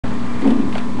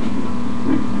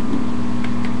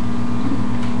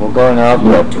we're going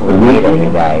over a tornado,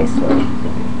 you guys. So.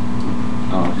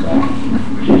 Oh, sorry.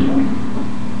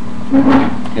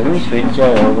 Can we switch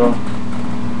that over?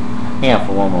 Hang on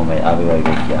for one moment. I'll be right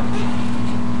with you.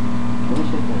 Can we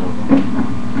switch that over?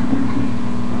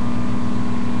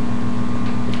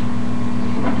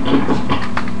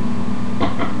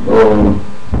 Oh.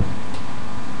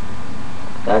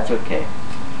 That's okay.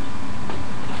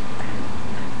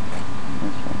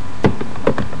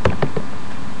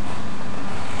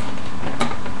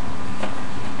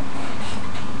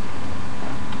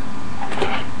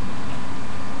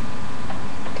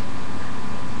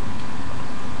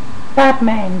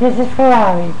 Batman, this is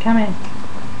Ferrari. Come in.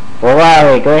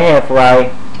 Ferrari, go ahead,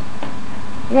 Ferrari.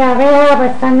 Yeah, we have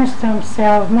a thunderstorm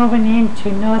cell moving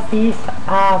into northeast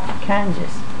of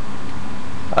Kansas.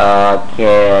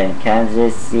 Okay, in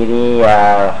Kansas City,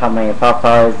 how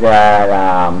far is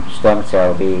that storm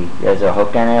cell be? There's a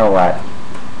hook on it or what?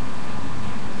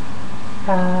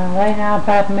 Right now,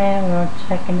 Batman, we're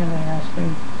checking the radar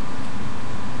screen.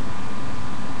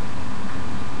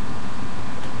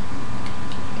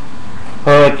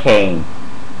 Hurricane.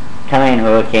 Come in,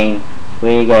 Hurricane.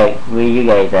 Where you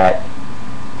guys at?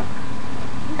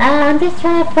 I'm just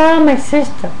trying to follow my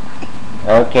sister.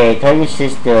 Okay, tell your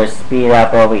sister to speed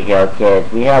up over here,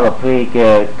 kids. We have a pretty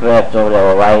good eclipse over the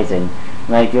horizon.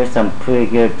 Like there's some pretty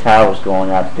good towers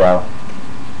going up though.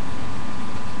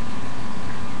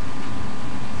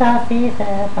 Southeast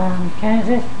of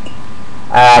Kansas.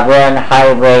 We're on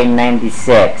Highway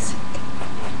 96.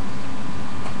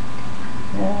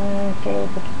 Okay.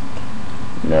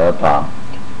 No problem.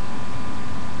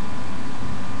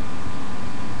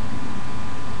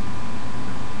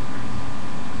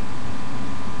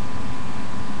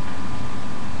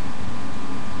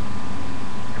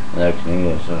 Looks to me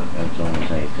it's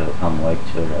almost like it'll come right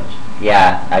to us.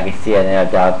 Yeah, I can see it in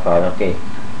a dog cloud. Okay.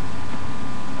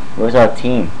 Where's our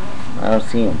team? I don't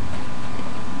see him.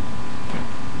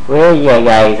 Where are you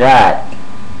guys at?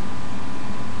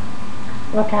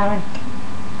 We're coming.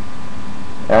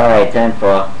 Alright,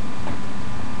 10-4.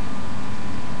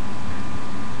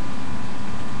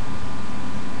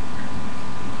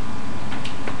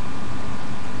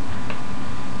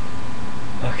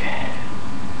 Okay.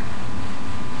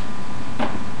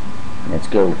 Let's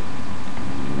go.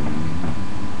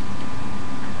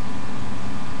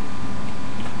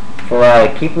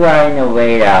 Alright, keep your eye on the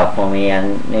radar for me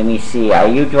and let me see. Are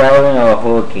you driving or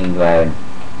Hurricane driving?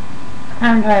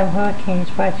 I'm driving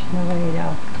Hurricane's watching the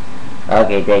radar.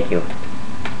 Okay, thank you.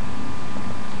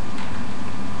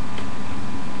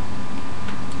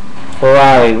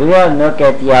 Alright, we're gonna look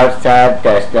at the outside of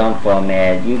the storm for a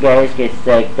minute. You guys get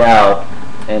staked out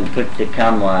and put the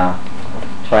camera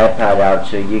tripod out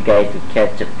so you guys can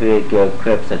catch a pretty good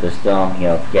clips of the storm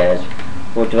here, guys.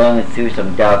 We're drilling through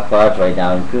some dark clouds right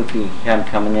now and could be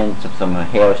coming in some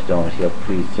hailstones here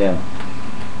pretty soon.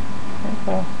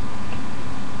 Okay.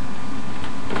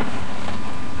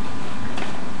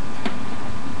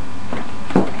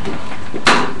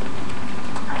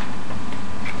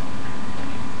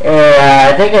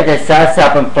 I think I just saw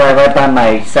something fly right by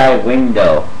my side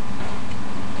window.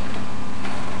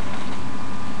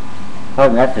 Oh,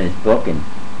 nothing is broken.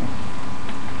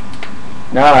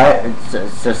 No,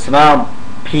 it's a small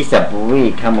piece of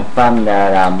debris coming from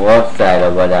that roadside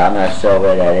over there. I'm not sure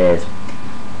where that is.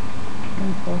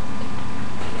 Okay.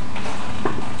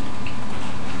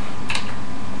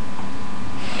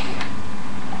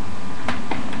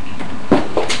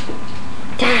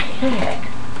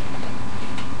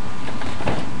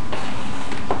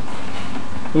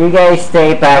 You guys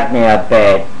stay back near a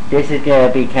bit. This is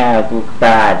gonna be kind of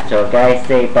bad, so guys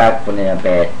stay back for a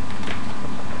bit.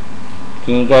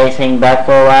 Can you guys hang back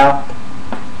for a while?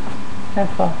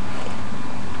 That's all.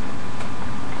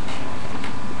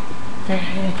 What the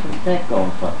heck is that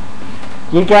going for?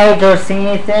 You guys don't see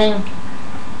anything?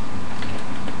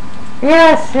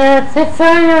 Yes, it's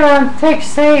on take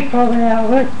safe over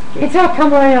there. It's all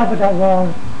come right over the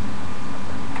road.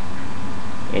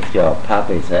 It's your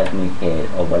puppets let me head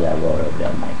over that road over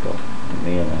there, Michael.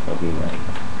 Me and Michael be right.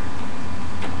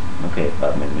 Okay,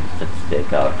 but maybe let's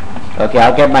stick out. Okay,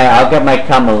 I'll get my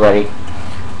camera ready.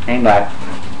 Hang back.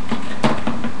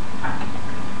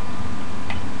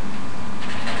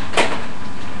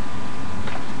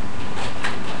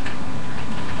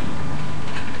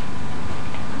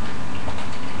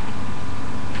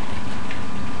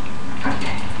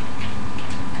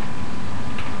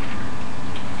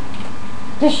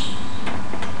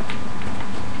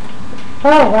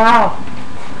 Oh wow.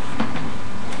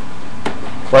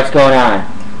 What's going on?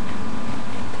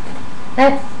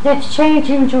 That's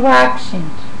changing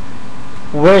directions.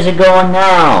 Where's it going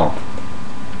now?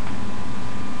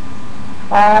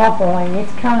 Oh boy,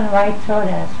 it's coming right toward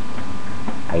us.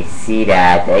 I see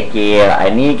that. Thank you. I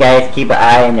need you guys to keep an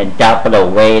eye on the dump of the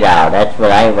radar. That's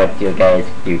what I want you guys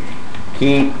to do.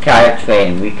 Keep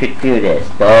concentrating. We could do this.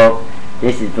 Though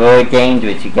this is very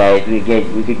dangerous, you guys. We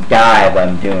could die while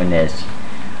I'm doing this.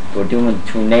 We're doing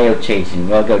tornado chasing.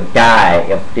 We're gonna die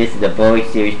if this is a very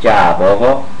serious job.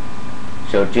 Over.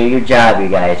 So do your job, you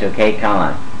guys. Okay, come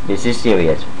on. This is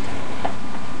serious.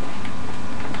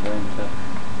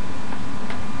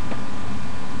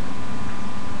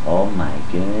 Oh my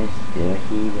goodness, there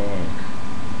he is.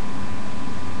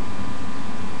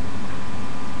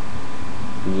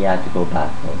 We have to go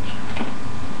backwards.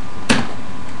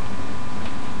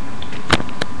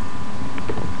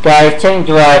 Guys, change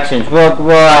directions. We'll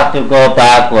have to go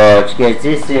backwards because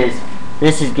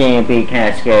this is going to be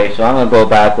kind of scary. So I'm gonna go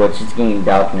backwards. It's getting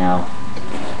dark now.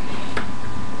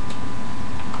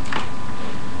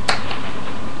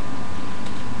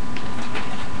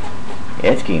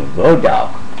 It's getting real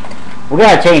dark. We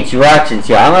gotta change directions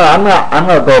here. I'm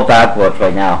gonna go backwards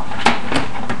right now.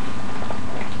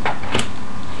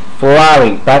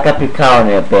 Ferrari, back up your car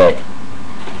in a bit.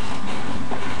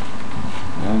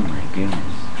 Oh my goodness.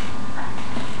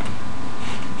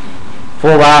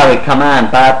 Ferrari, come on,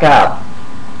 back up.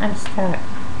 I'm stuck.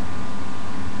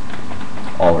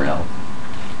 Oh no.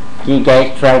 Can you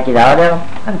guys try to get out of there?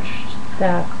 I'm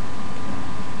stuck.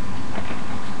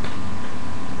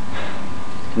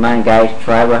 Come on guys,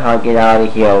 try to how to get out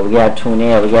of here. We got a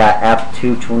tornado, we got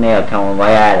F2 tornado coming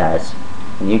right at us.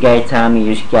 And you guys tell me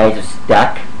you guys are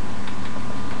stuck?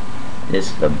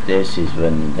 This is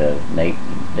when the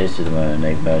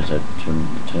nightmares of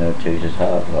tornado is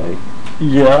hard, right?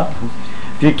 Yeah.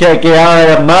 If you can't get out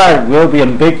of the mud, we'll be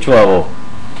in big trouble.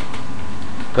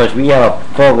 Because we have a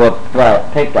four-wheel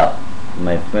pickup,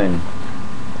 my friend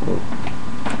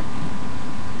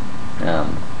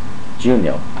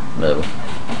Junior, little.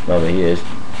 Wherever he is.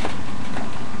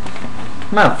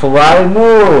 Come on, Ferrari,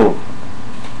 move!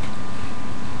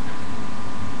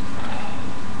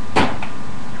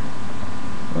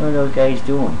 What are those guys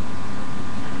doing?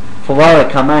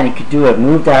 Ferrari, come on, you could do it.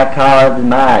 Move that car out of the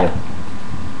mud.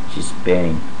 She's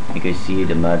spinning. You can see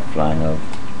the mud flying off.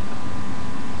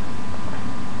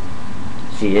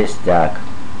 She is stuck.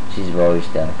 She's really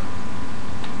stuck.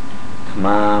 Come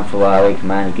on, Ferrari,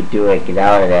 come on, you can do it. Get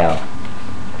out of there.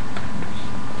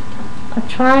 I'm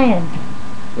trying.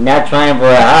 You're not trying for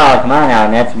it. Oh, come on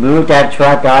now. Let's move that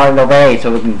truck out of the way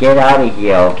so we can get out of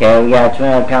here, okay? We got a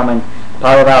tornado coming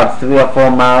probably about 3 or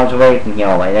 4 miles away from here.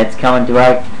 Right? That's coming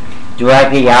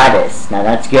directly at us. Now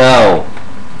let's go.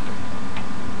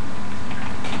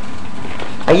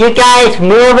 Are you guys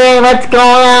moving? What's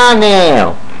going on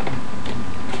now?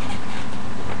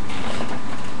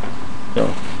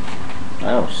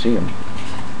 I don't see him.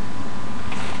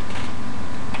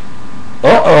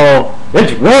 Uh-oh.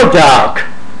 It's real dark.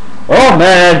 Oh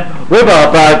man, we're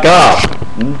about back up.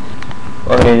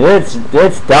 I mean, it's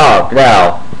dark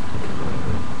now.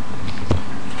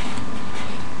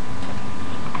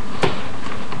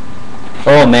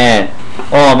 Oh man,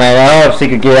 I hope she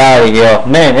could get out of here.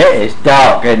 Man, it is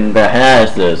dark and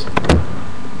behind us.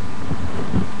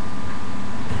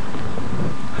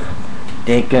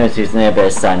 Thank goodness there's not a bit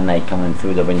of sunlight coming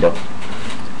through the window.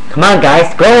 Come on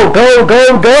guys, go, go,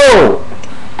 go, go!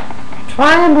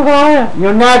 Trying to go.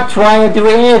 You're not trying to do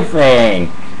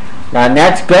anything. Now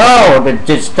let's go. The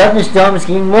thunderstorm is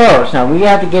getting worse. Now we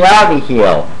have to get out of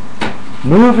here.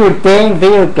 Move your dang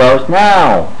vehicles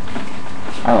now.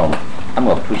 Oh, I'm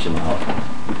gonna push him out.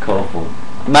 Be careful.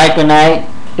 Michael Knight,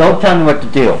 don't tell me what to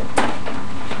do.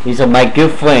 These are my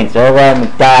good friends. They'll let me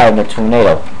die in the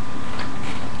tornado.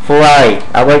 Ferrari,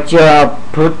 I want you to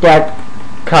put that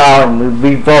car in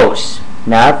reverse.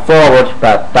 Not forward,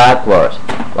 but backwards.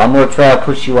 I'm gonna try to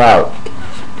push you out.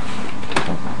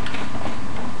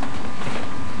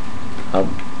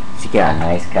 She got a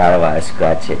nice car while I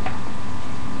scratch it.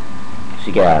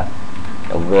 She got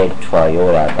a red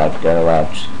Toyota back there while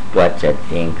I scratch that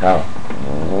dang car.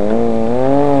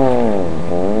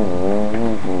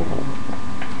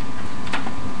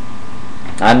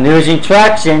 I'm losing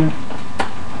traction.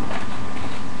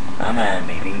 Come on,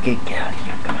 baby, get out of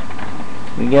here. Come on.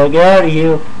 We gotta get out of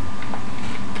here.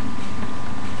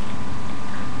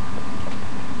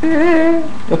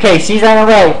 Okay, she's on her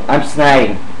way. I'm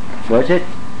sliding. What's it?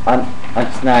 I'm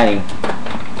sliding.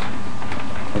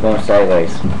 I'm going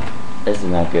sideways. This is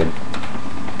not good.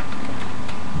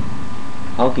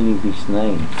 How can you be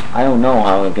sliding? I don't know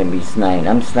how I can be sliding.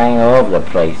 I'm sliding all over the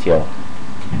place, yo.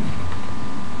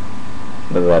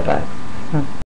 We'll be right back.